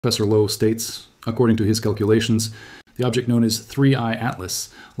Professor Loeb states, according to his calculations, the object known as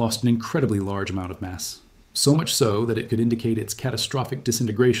 3IATLAS lost an incredibly large amount of mass. So much so that it could indicate its catastrophic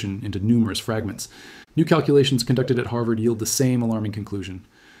disintegration into numerous fragments. New calculations conducted at Harvard yield the same alarming conclusion.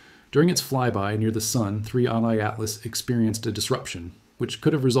 During its flyby near the Sun, 3IATLAS experienced a disruption, which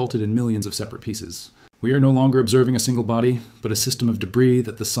could have resulted in millions of separate pieces. We are no longer observing a single body, but a system of debris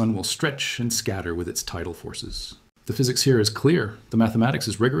that the Sun will stretch and scatter with its tidal forces. The physics here is clear, the mathematics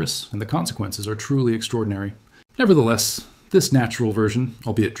is rigorous, and the consequences are truly extraordinary. Nevertheless, this natural version,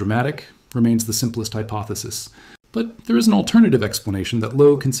 albeit dramatic, remains the simplest hypothesis. But there is an alternative explanation that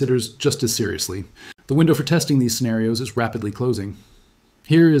Loeb considers just as seriously. The window for testing these scenarios is rapidly closing.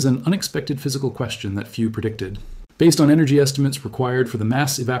 Here is an unexpected physical question that few predicted. Based on energy estimates required for the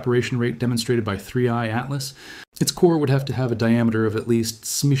mass evaporation rate demonstrated by 3IATLAS, its core would have to have a diameter of at least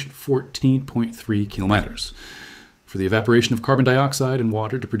 14.3 kilometers. For the evaporation of carbon dioxide and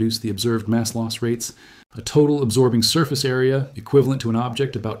water to produce the observed mass loss rates, a total absorbing surface area equivalent to an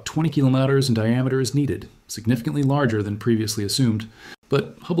object about 20 kilometers in diameter is needed, significantly larger than previously assumed.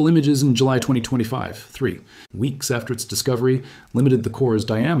 But Hubble images in July 2025, 3 weeks after its discovery, limited the core's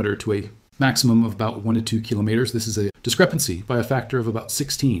diameter to a maximum of about 1 to 2 kilometers. This is a discrepancy by a factor of about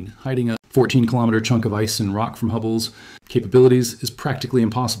 16. Hiding a 14-kilometer chunk of ice and rock from Hubble's capabilities is practically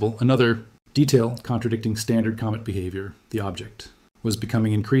impossible. Another detail contradicting standard comet behavior. The object was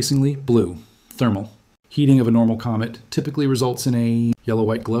becoming increasingly blue, thermal. Heating of a normal comet typically results in a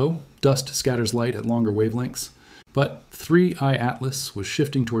yellow-white glow. Dust scatters light at longer wavelengths. But 3IATLAS was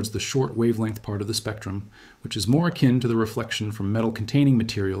shifting towards the short wavelength part of the spectrum, which is more akin to the reflection from metal-containing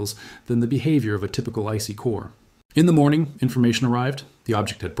materials than the behavior of a typical icy core. In the morning, information arrived. The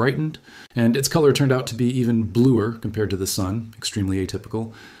object had brightened, and its color turned out to be even bluer compared to the Sun, extremely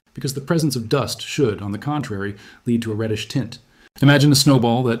atypical, because the presence of dust should, on the contrary, lead to a reddish tint. Imagine a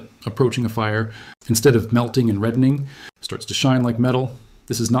snowball that, approaching a fire, instead of melting and reddening, starts to shine like metal.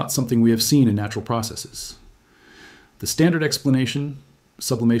 This is not something we have seen in natural processes. The standard explanation,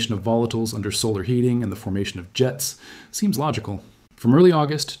 sublimation of volatiles under solar heating and the formation of jets, seems logical. From early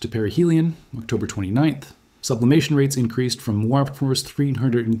August to perihelion, October 29th, sublimation rates increased from warp-force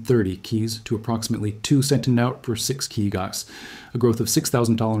 330 keys to approximately 2 centineut per 6 key gas, a growth of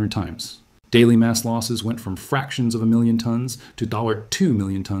 6,000 tolerant times. Daily mass losses went from fractions of a million tons to 2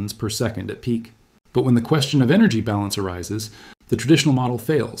 million tons per second at peak. But when the question of energy balance arises, the traditional model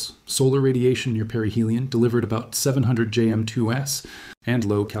fails. Solar radiation near perihelion delivered about 700 JM2S, and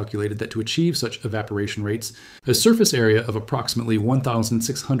Loeb calculated that to achieve such evaporation rates, a surface area of approximately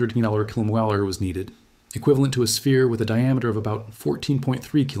 1,600 kWh was needed, equivalent to a sphere with a diameter of about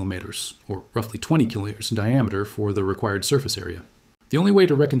 14.3 kilometers, or roughly 20 kilometers in diameter for the required surface area. The only way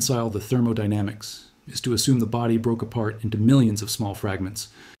to reconcile the thermodynamics is to assume the body broke apart into millions of small fragments,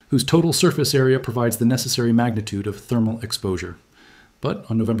 whose total surface area provides the necessary magnitude of thermal exposure. But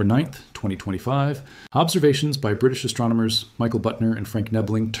on November 9th, 2025, observations by British astronomers Michael Buttner and Frank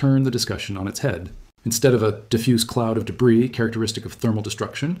Nebling turned the discussion on its head. Instead of a diffuse cloud of debris characteristic of thermal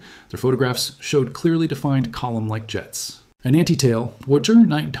destruction, their photographs showed clearly defined column-like jets. An antitail, which are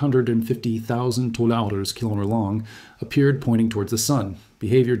 950,000 kilometers long, appeared pointing towards the Sun,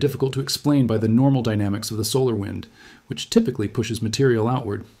 behavior difficult to explain by the normal dynamics of the solar wind, which typically pushes material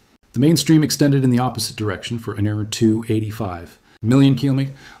outward. The main stream extended in the opposite direction for an error 285, a million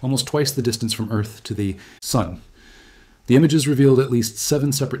kilometers, almost twice the distance from Earth to the Sun. The images revealed at least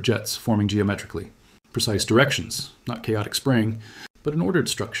 7 separate jets forming geometrically. Precise directions, not chaotic spraying, but an ordered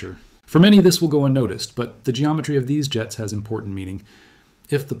structure. For many, this will go unnoticed, but the geometry of these jets has important meaning.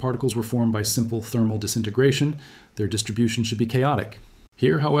 If the particles were formed by simple thermal disintegration, their distribution should be chaotic.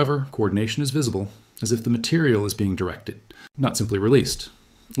 Here, however, coordination is visible, as if the material is being directed, not simply released.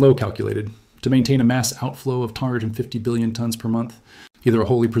 Loeb calculated, to maintain a mass outflow of 250 billion tons per month, either a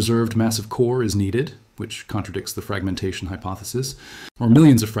wholly preserved massive core is needed, which contradicts the fragmentation hypothesis, or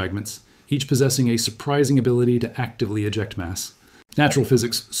millions of fragments, each possessing a surprising ability to actively eject mass. Natural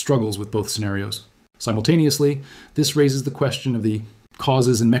physics struggles with both scenarios. Simultaneously, this raises the question of the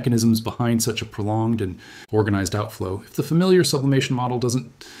causes and mechanisms behind such a prolonged and organized outflow, if the familiar sublimation model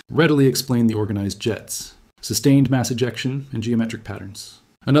doesn't readily explain the organized jets, sustained mass ejection, and geometric patterns.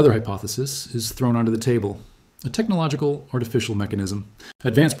 Another hypothesis is thrown onto the table, a technological artificial mechanism.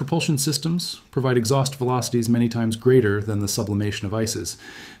 Advanced propulsion systems provide exhaust velocities many times greater than the sublimation of ices,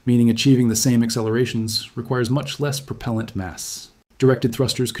 meaning achieving the same accelerations requires much less propellant mass. Directed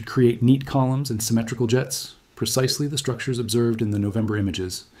thrusters could create neat columns and symmetrical jets, precisely the structures observed in the November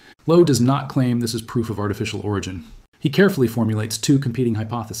images. Loeb does not claim this is proof of artificial origin. He carefully formulates 2 competing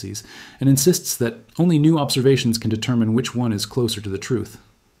hypotheses and insists that only new observations can determine which one is closer to the truth.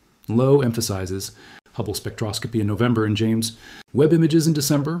 Loeb emphasizes Hubble spectroscopy in November and James Webb images in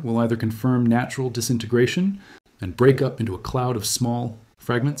December will either confirm natural disintegration and break up into a cloud of small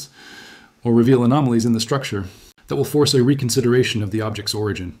fragments, or reveal anomalies in the structure that will force a reconsideration of the object's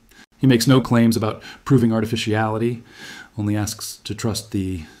origin. He makes no claims about proving artificiality, only asks to trust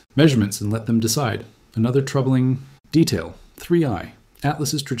the measurements and let them decide. Another troubling detail, 3I.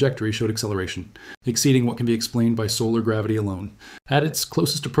 Atlas's trajectory showed acceleration, exceeding what can be explained by solar gravity alone. At its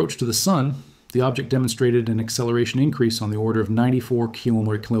closest approach to the Sun, the object demonstrated an acceleration increase on the order of 94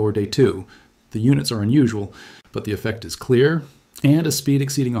 km/h day². The units are unusual, but the effect is clear, and a speed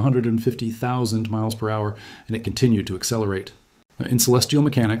exceeding 150,000 miles per hour, and it continued to accelerate. In celestial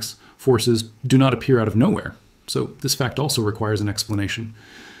mechanics, forces do not appear out of nowhere, so this fact also requires an explanation.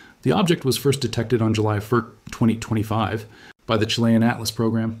 The object was first detected on July 1, 2025, by the Chilean ATLAS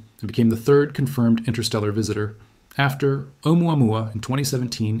program and became the third confirmed interstellar visitor after Oumuamua in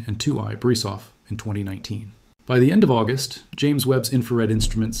 2017 and 2I Borisov in 2019. By the end of August, James Webb's infrared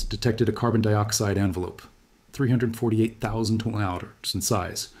instruments detected a carbon dioxide envelope, 348,000 kilometers in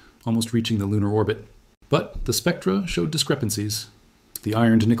size, almost reaching the lunar orbit. But the spectra showed discrepancies. The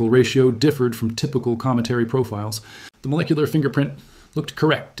iron-to-nickel ratio differed from typical cometary profiles. The molecular fingerprint looked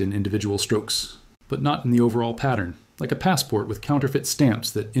correct in individual strokes, but not in the overall pattern, like a passport with counterfeit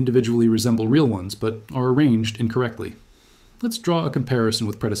stamps that individually resemble real ones but are arranged incorrectly. Let's draw a comparison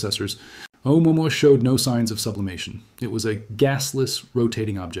with predecessors. Oumuamua showed no signs of sublimation. It was a gasless,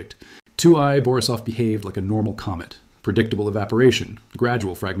 rotating object. 2I Borisov behaved like a normal comet. Predictable evaporation,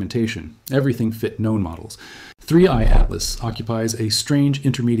 gradual fragmentation, everything fit known models. 3IATLAS occupies a strange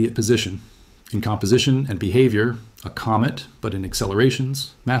intermediate position. In composition and behavior, a comet, but in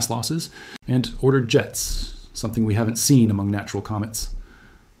accelerations, mass losses, and ordered jets, something we haven't seen among natural comets.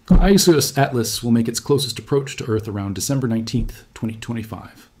 ATLAS will make its closest approach to Earth around December 19th,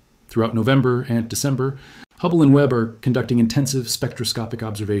 2025. Throughout November and December, Hubble and Webb are conducting intensive spectroscopic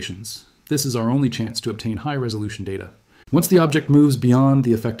observations. This is our only chance to obtain high-resolution data. Once the object moves beyond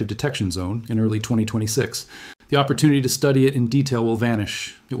the effective detection zone in early 2026, the opportunity to study it in detail will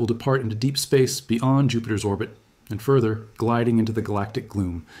vanish. It will depart into deep space beyond Jupiter's orbit, and further, gliding into the galactic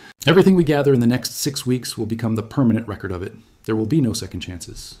gloom. Everything we gather in the next 6 weeks will become the permanent record of it. There will be no second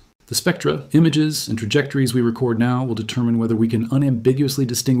chances. The spectra, images, and trajectories we record now will determine whether we can unambiguously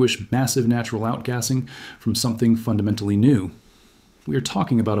distinguish massive natural outgassing from something fundamentally new. We are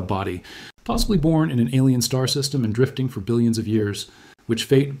talking about a body, possibly born in an alien star system and drifting for billions of years, which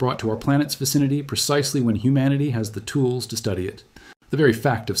fate brought to our planet's vicinity precisely when humanity has the tools to study it. The very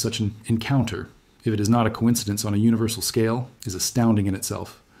fact of such an encounter, if it is not a coincidence on a universal scale, is astounding in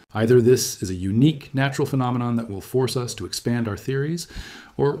itself. Either this is a unique natural phenomenon that will force us to expand our theories,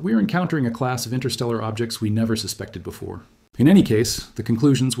 or we're encountering a class of interstellar objects we never suspected before. In any case, the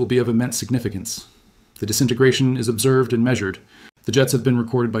conclusions will be of immense significance. The disintegration is observed and measured. The jets have been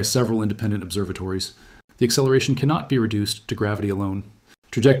recorded by several independent observatories. The acceleration cannot be reduced to gravity alone.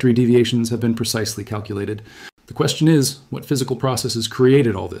 Trajectory deviations have been precisely calculated. The question is, what physical processes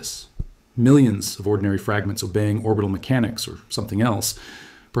created all this? Millions of ordinary fragments obeying orbital mechanics or something else,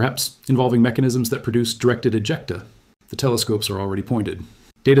 perhaps involving mechanisms that produce directed ejecta. The telescopes are already pointed.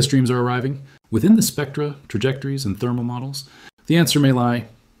 Data streams are arriving. Within the spectra, trajectories, and thermal models, the answer may lie,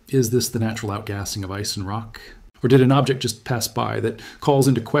 is this the natural outgassing of ice and rock? Or did an object just pass by that calls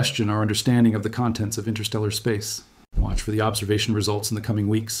into question our understanding of the contents of interstellar space? Watch for the observation results in the coming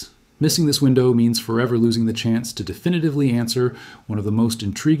weeks. Missing this window means forever losing the chance to definitively answer one of the most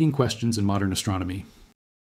intriguing questions in modern astronomy.